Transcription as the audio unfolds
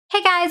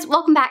Hey guys,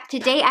 welcome back.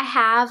 Today I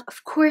have,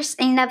 of course,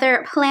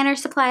 another planner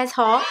supplies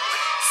haul.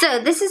 So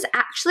this is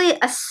actually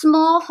a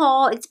small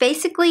haul. It's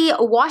basically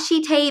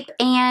washi tape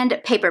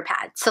and paper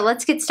pads. So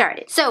let's get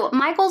started. So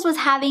Michaels was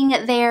having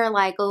their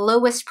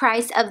lowest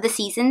price of the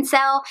season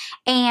sale,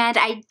 and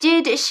I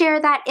did share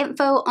that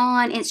info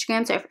on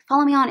Instagram. So if you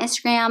follow me on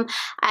Instagram,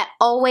 I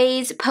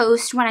always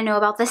post when I know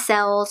about the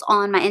sales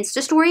on my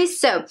Insta stories.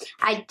 So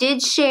I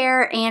did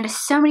share, and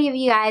so many of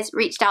you guys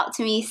reached out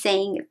to me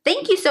saying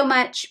thank you so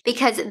much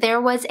because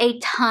there was a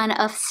ton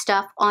of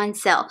stuff on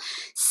sale.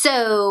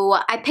 So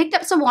I picked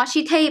up some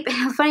washi tape.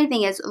 And the funny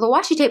thing is, the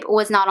washi tape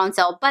was not on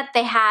sale, but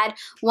they had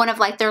one of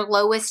their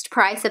lowest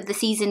price of the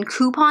season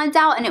coupons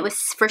out, and it was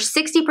for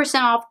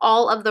 60% off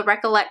all of the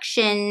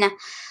Recollection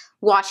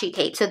washi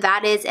tape. So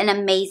that is an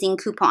amazing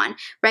coupon.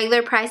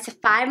 Regular price of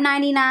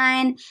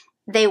 $5.99.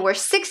 They were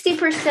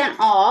 60%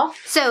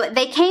 off. So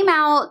they came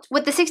out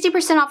with the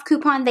 60% off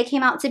coupon. They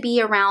came out to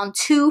be around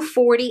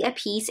 $2.40 a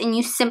piece, and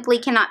you simply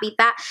cannot beat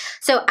that.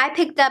 So I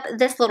picked up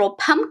this little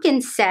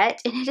pumpkin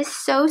set, and it is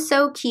so,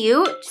 so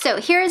cute. So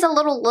here's a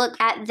little look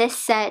at this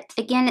set.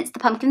 Again, it's the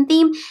pumpkin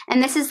theme,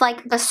 and this is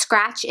the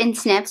scratch and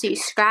sniff. So you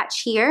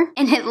scratch here,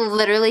 and it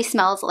literally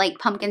smells like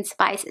pumpkin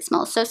spice. It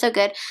smells so, so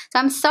good. So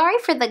I'm sorry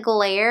for the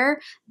glare,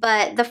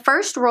 but the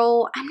first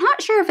roll, I'm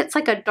not sure if it's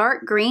a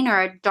dark green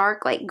or a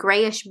dark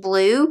grayish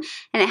blue,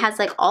 and it has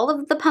all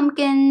of the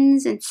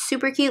pumpkins and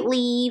super cute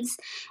leaves.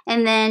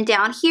 And then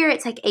down here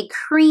it's a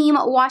cream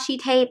washi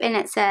tape, and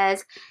it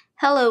says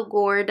hello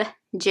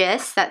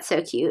gorgeous. That's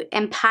so cute.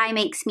 And pie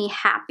makes me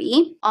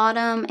happy,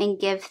 autumn and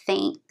give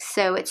thanks.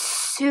 So it's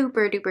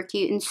super duper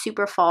cute and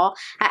super fall.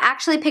 I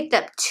actually picked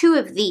up 2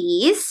 of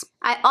these.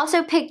 I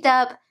also picked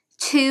up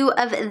 2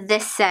 of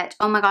this set.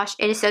 Oh my gosh,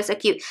 it is so, so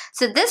cute.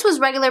 So this was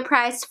regular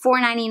price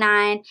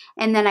 $4.99,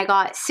 and then I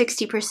got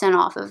 60%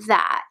 off of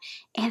that.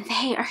 And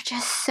they are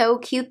just so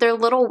cute. They're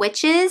little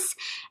witches.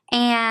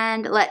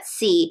 And let's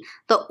see,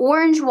 the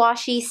orange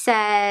washi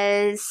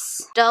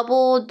says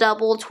double,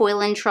 double,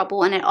 toil and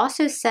trouble. And it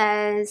also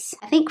says,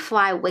 I think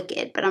fly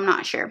wicked, but I'm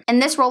not sure.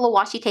 And this roll of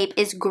washi tape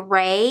is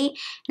gray,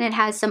 and it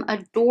has some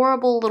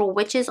adorable little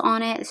witches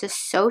on it. This is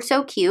so,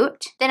 so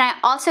cute. Then I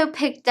also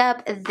picked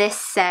up this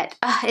set.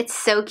 It's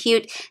so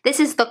cute. This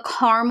is the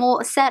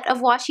caramel set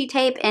of washi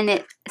tape, and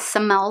it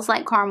smells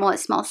like caramel. It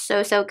smells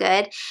so, so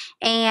good.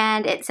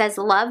 And it says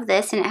love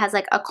this, and it has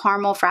a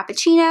caramel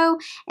frappuccino.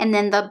 And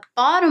then the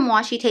bottom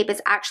washi tape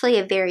is actually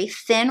a very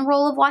thin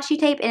roll of washi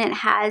tape, and it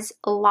has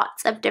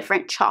lots of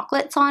different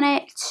chocolates on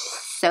it.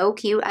 It's so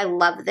cute. I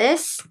love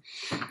this.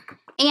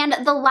 And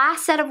the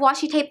last set of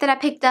washi tape that I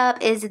picked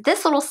up is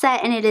this little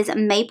set, and it is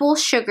maple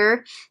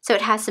sugar. So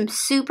it has some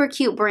super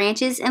cute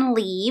branches and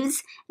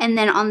leaves. And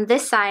then on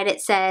this side it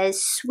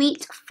says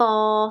sweet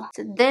fall.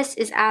 So this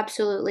is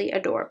absolutely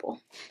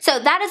adorable. So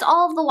that is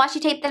all of the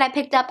washi tape that I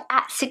picked up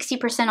at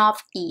 60%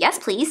 off. Yes,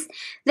 please.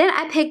 Then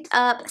I picked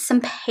up some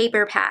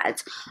paper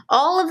pads.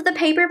 All of the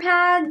paper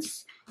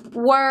pads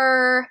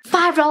were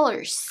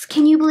 $5.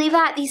 Can you believe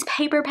that? These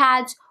paper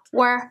pads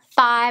were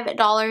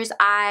 $5.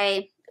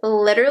 I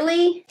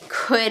literally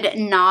could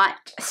not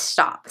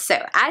stop.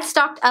 So I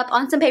stocked up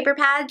on some paper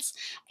pads,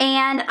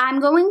 and I'm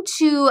going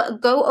to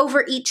go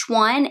over each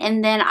one,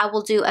 and then I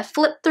will do a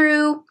flip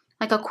through,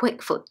 a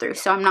quick flip through,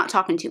 so I'm not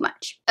talking too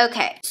much.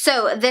 Okay,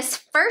 so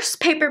this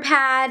first paper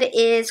pad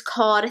is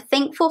called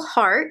Thankful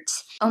Heart.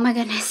 Oh my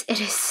goodness,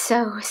 it is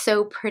so,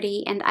 so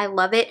pretty, and I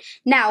love it.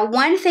 Now,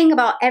 one thing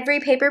about every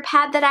paper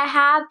pad that I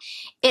have,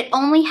 it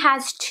only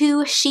has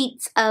 2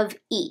 sheets of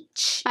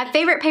each. My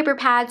favorite paper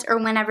pads are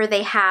whenever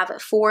they have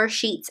 4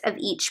 sheets of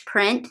each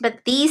print,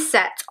 but these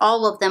sets,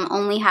 all of them,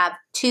 only have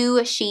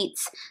 2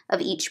 sheets of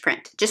each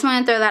print. Just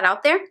want to throw that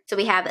out there. So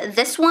we have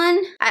this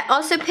one. I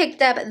also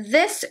picked up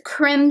this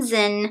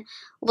crimson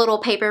little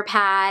paper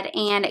pad,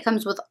 and it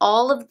comes with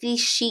all of these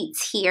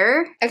sheets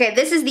here. Okay,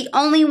 this is the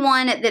only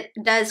one that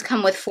does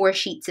come with 4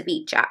 sheets of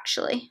each,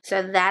 actually.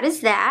 So that is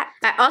that.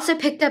 I also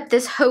picked up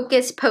this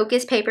Hocus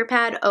Pocus paper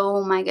pad.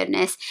 Oh my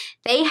goodness.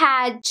 They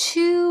had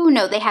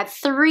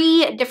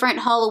 3 different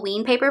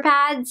Halloween paper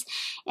pads,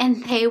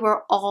 and they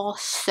were all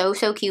so,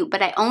 so cute,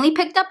 but I only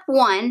picked up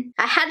 1.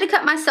 I had to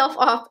cut myself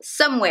off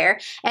somewhere,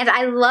 and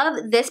I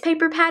love this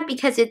paper pad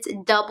because it's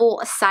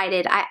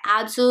double-sided. I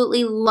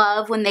absolutely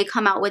love when they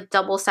come out with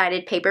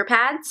double-sided paper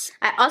pads.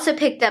 I also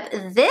picked up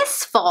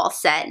this fall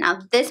set.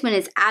 Now this one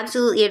is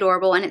absolutely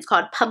adorable, and it's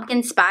called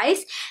Pumpkin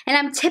Spice, and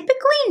I'm typically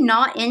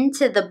not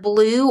into the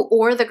blue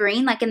or the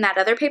green like in that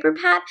other paper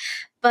pad,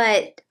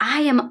 but I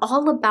am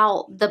all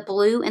about the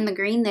blue and the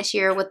green this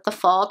year with the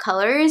fall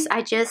colors.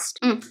 I just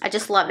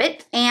love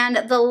it.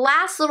 And the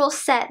last little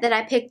set that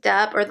I picked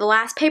up, or the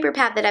last paper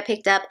pad that I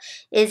picked up,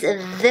 is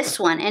this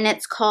one, and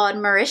it's called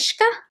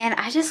Mariska. And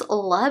I just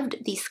loved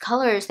these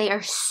colors. They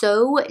are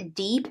so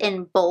deep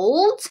and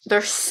bold.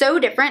 They're so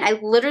different. I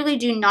literally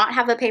do not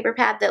have a paper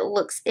pad that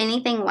looks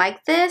anything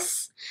like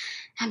this.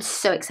 I'm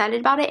so excited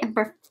about it, and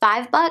for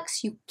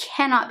 $5, you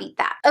cannot beat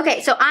that.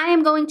 Okay, so I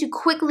am going to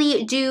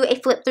quickly do a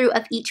flip through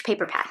of each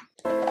paper pad.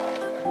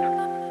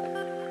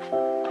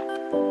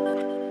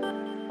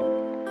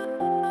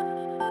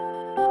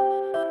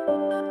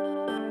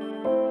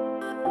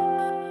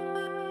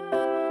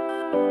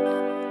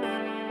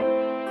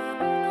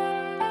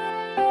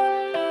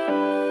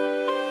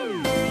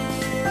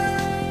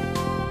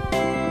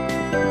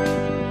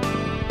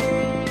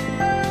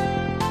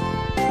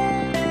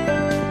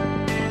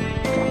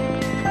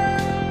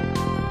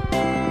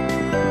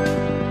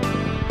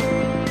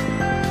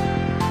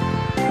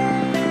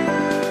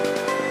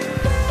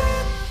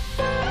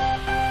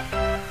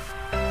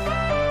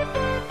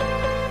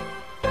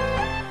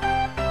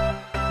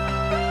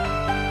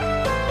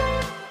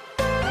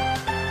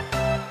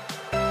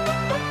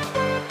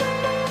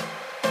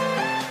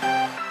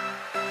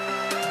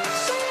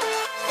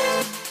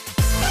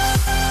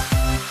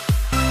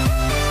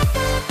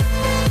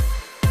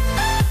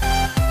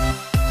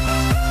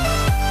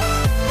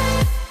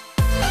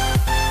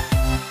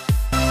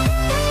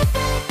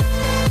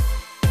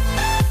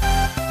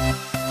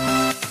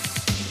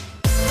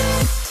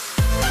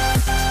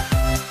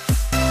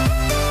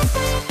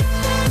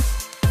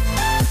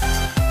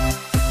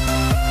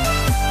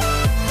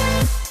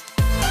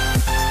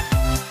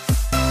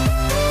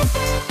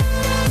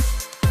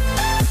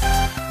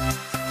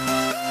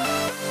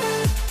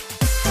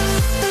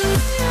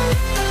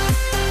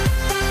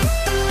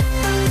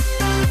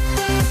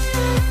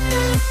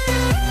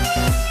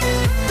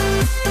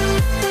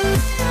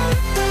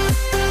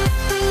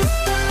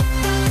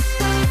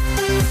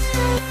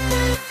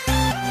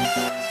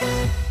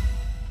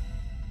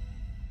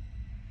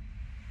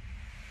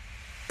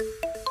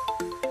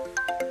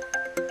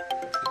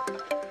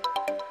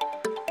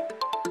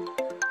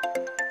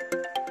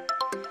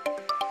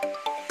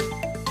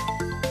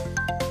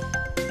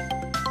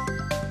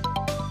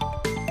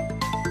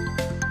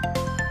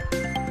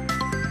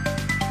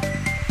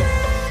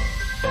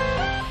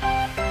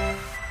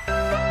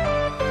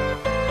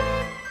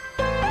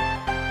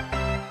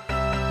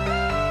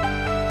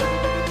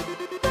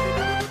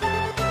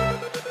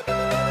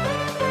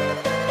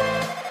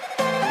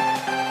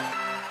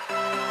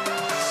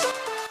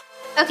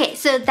 Okay,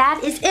 so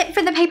that is it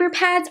for the paper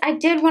pads. I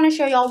did want to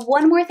show y'all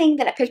one more thing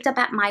that I picked up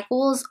at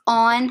Michael's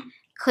on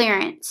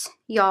clearance.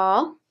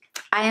 Y'all,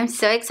 I am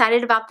so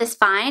excited about this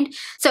find.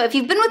 So if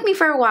you've been with me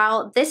for a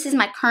while, this is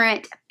my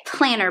current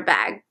planner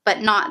bag,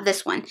 but not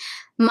this one.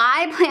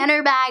 My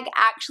planner bag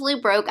actually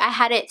broke. I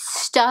had it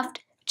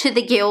stuffed to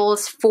the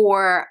gills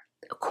for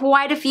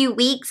quite a few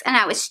weeks, and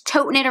I was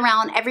toting it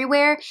around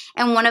everywhere,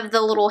 and one of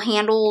the little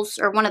handles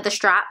or one of the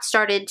straps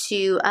started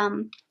to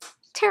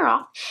tear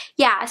off.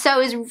 Yeah, so I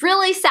was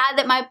really sad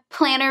that my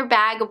planner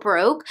bag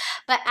broke,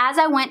 but as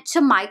I went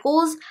to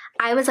Michael's,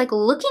 I was like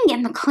looking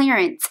in the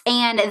clearance,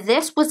 and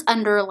this was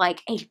under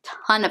like a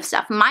ton of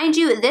stuff. Mind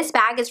you, this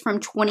bag is from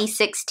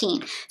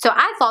 2016, so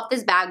I thought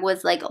this bag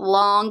was like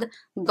long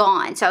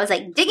gone. So I was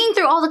like digging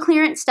through all the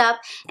clearance stuff,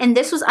 and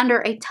this was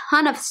under a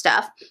ton of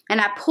stuff, and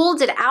I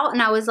pulled it out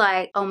and I was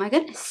like, oh my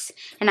goodness.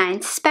 And I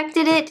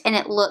inspected it, and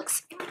it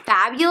looks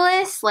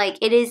fabulous. Like,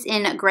 it is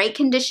in great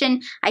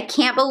condition. I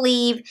can't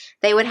believe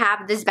they would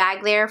have this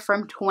bag there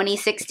from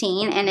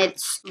 2016, and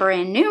it's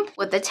brand new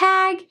with the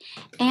tag,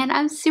 and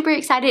I'm super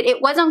excited.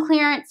 It was on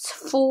clearance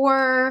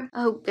for,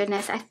 oh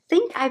goodness, I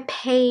think I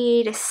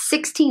paid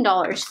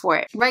 $16 for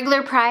it.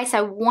 Regular price,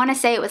 I want to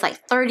say it was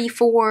like $34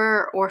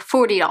 or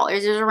 $40.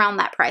 It was around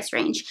that price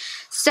range.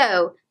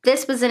 So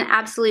this was an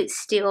absolute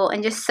steal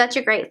and just such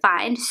a great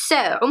find.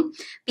 So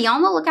be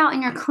on the lookout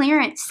in your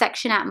clearance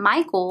section at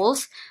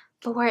Michael's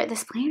for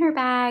this planner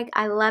bag.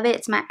 I love it.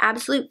 It's my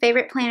absolute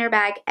favorite planner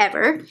bag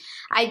ever.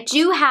 I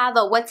do have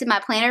a what's in my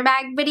planner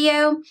bag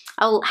video.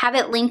 I'll have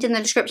it linked in the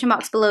description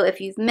box below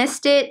if you've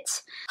missed it.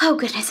 Oh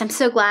goodness, I'm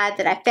so glad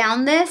that I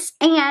found this.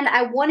 And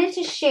I wanted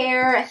to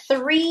share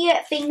 3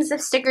 things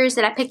of stickers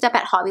that I picked up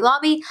at Hobby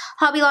Lobby.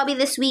 Hobby Lobby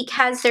this week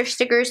has their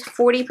stickers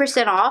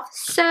 40% off.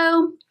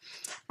 So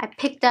I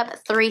picked up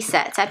 3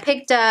 sets. I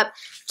picked up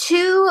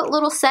 2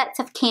 little sets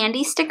of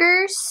candy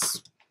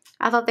stickers.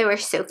 I thought they were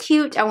so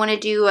cute. I want to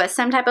do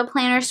some type of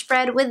planner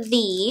spread with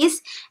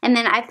these. And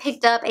then I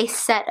picked up a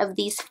set of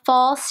these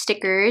fall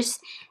stickers,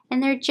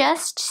 and they're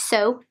just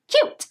so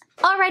cute.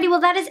 Alrighty, well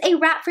that is a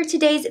wrap for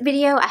today's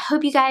video. I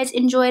hope you guys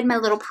enjoyed my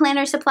little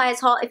planner supplies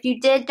haul. If you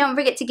did, don't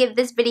forget to give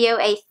this video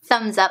a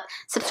thumbs up.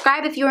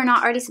 Subscribe if you are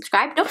not already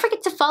subscribed. Don't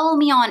forget to follow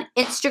me on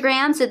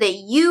Instagram so that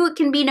you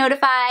can be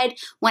notified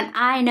when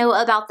I know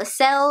about the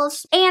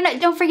sales.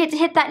 And don't forget to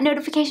hit that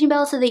notification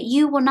bell so that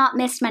you will not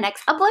miss my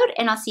next upload,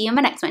 and I'll see you in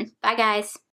my next one. Bye guys.